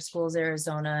Save Our Schools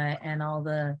Arizona and all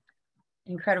the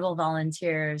incredible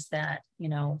volunteers that,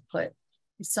 put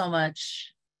so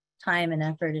much time and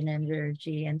effort and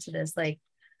energy into this, like,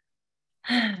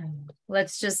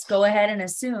 let's just go ahead and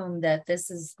assume that this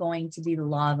is going to be the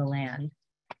law of the land.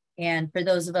 And for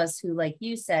those of us who, like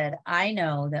you said, I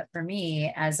know that for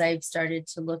me, as I've started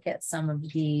to look at some of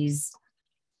these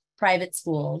private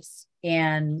schools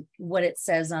and what it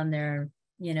says on their,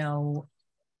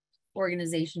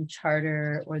 organization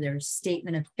charter or their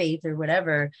statement of faith or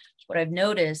whatever, what I've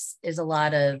noticed is a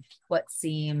lot of what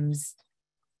seems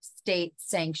state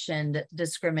sanctioned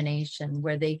discrimination,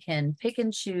 where they can pick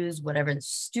and choose whatever the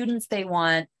students they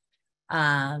want.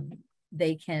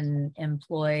 They can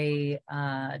employ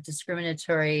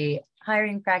discriminatory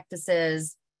hiring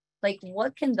practices. Like,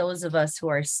 what can those of us who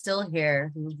are still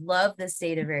here, who love the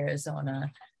state of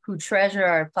Arizona, who treasure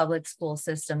our public school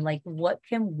system, like, what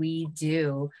can we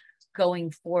do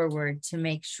going forward to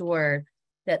make sure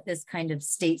that this kind of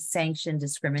state sanctioned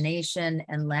discrimination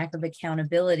and lack of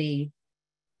accountability,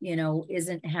 you know,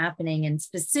 isn't happening, and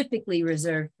specifically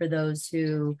reserved for those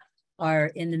who are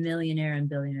in the millionaire and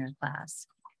billionaire class?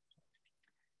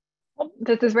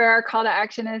 This is where our call to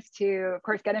action is to, of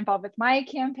course, get involved with my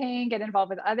campaign, get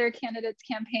involved with other candidates'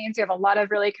 campaigns. We have a lot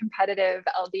of really competitive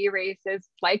LD races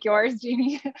like yours,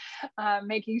 Jeannie,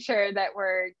 making sure that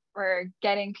we're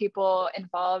getting people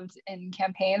involved in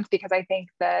campaigns, because I think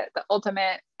that the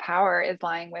ultimate power is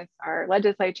lying with our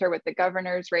legislature, with the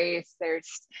governor's race.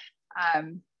 There's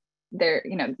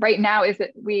you know, right now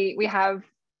we have,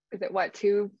 is it what,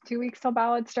 two weeks till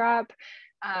ballots drop?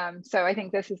 So I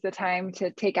think this is the time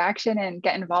to take action and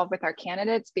get involved with our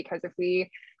candidates, because if we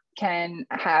can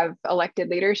have elected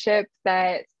leadership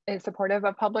that is supportive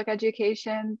of public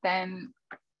education, then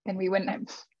we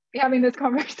wouldn't be having this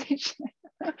conversation.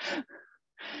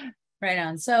 Right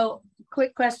on. So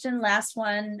quick question, last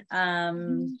one.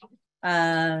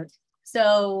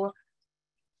 So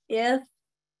if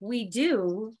we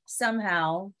do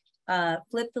somehow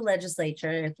flip the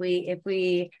legislature, if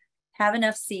we have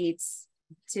enough seats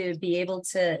to be able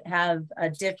to have a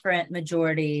different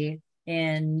majority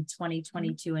in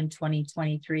 2022 and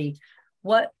 2023,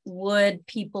 what would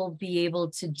people be able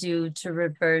to do to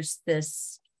reverse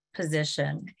this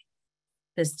position,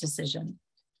 this decision?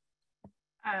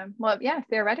 Well, yeah,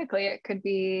 theoretically it could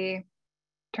be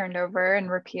turned over and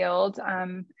repealed,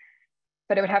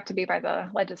 but it would have to be by the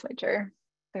legislature.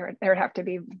 There would have to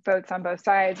be votes on both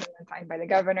sides and then signed by the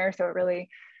governor. So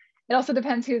it also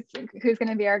depends who's going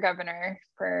to be our governor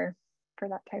for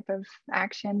that type of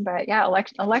action. But yeah,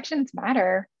 elections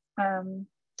matter.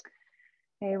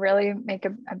 They really make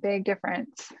a big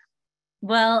difference.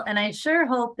 Well, and I sure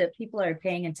hope that people are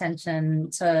paying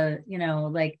attention to, you know,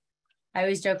 like, I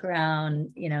always joke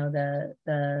around, you know,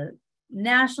 the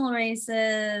national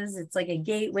races, it's like a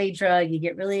gateway drug. You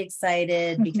get really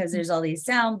excited because there's all these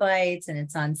sound bites and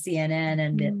it's on CNN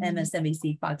and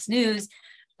MSNBC, Fox News,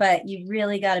 but you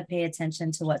really got to pay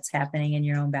attention to what's happening in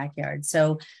your own backyard.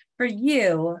 So for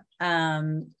you,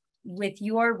 with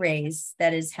your race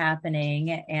that is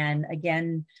happening, and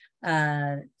again,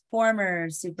 former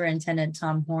Superintendent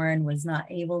Tom Horn was not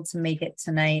able to make it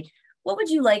tonight, what would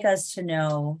you like us to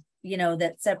know, you know,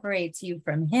 that separates you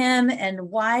from him? And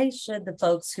why should the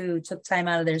folks who took time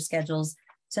out of their schedules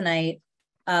tonight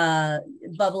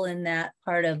bubble in that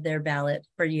part of their ballot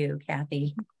for you,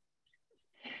 Kathy?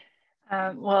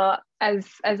 Well, as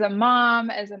a mom,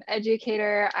 as an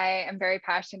educator, I am very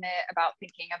passionate about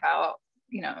thinking about,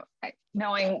 you know,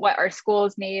 knowing what our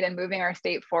schools need and moving our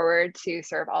state forward to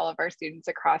serve all of our students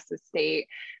across the state.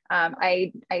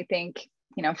 I think,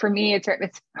 you know, for me, it's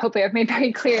hopefully I've made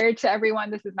very clear to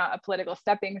everyone, this is not a political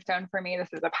stepping stone for me.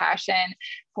 This is a passion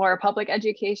for public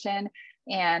education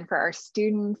and for our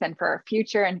students and for our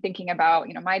future, and thinking about,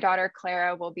 you know, my daughter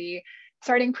Clara will be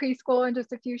starting preschool in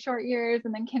just a few short years,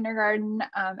 and then kindergarten,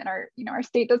 and our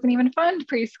state doesn't even fund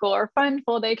preschool or fund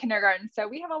full day kindergarten. So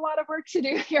we have a lot of work to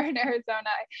do here in Arizona.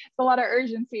 It's a lot of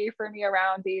urgency for me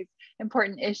around these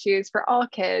important issues for all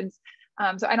kids.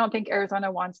 So I don't think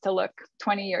Arizona wants to look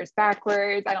 20 years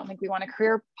backwards. I don't think we want a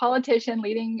career politician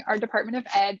leading our Department of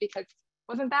Ed, because it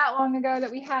wasn't that long ago that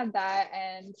we had that.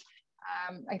 And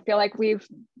I feel like we've,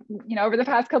 you know, over the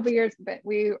past couple of years, but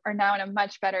we are now in a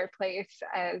much better place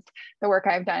as the work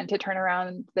I've done to turn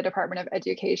around the Department of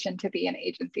Education to be an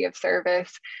agency of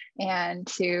service and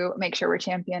to make sure we're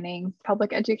championing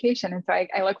public education. And so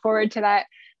I look forward to that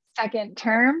second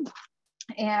term.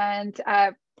 And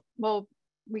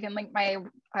we can link my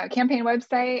campaign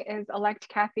website is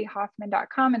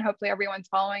electkathyhoffman.com, and hopefully everyone's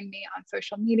following me on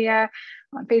social media,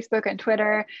 on Facebook and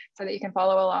Twitter, so that you can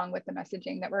follow along with the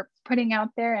messaging that we're putting out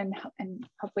there, and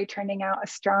hopefully turning out a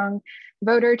strong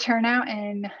voter turnout.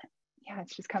 And yeah,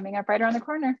 it's just coming up right around the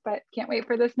corner, but can't wait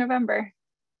for this November.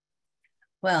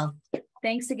 Well,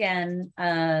 thanks again,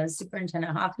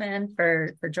 Superintendent Hoffman,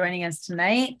 for joining us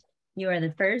tonight. You are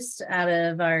the first out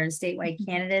of our statewide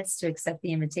candidates to accept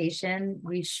the invitation.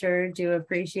 We sure do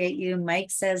appreciate you.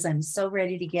 Mike says, I'm so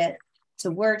ready to get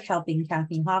to work helping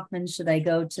Kathy Hoffman? Should I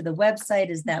go to the website?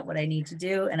 Is that what I need to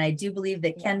do? And I do believe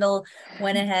that Kendall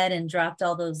went ahead and dropped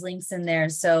all those links in there.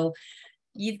 So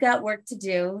you've got work to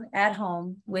do at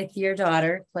home with your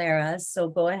daughter, Clara. So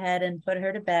go ahead and put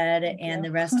her to bed, and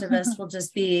the rest of us will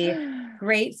just be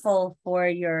grateful for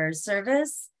your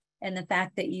service and the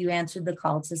fact that you answered the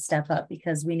call to step up,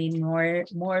 because we need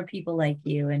more people like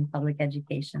you in public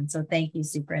education. So thank you,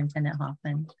 Superintendent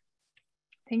Hoffman.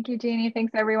 Thank you, Jeannie.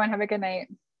 Thanks, everyone. Have a good night.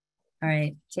 All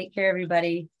right. Take care,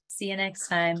 everybody. See you next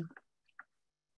time.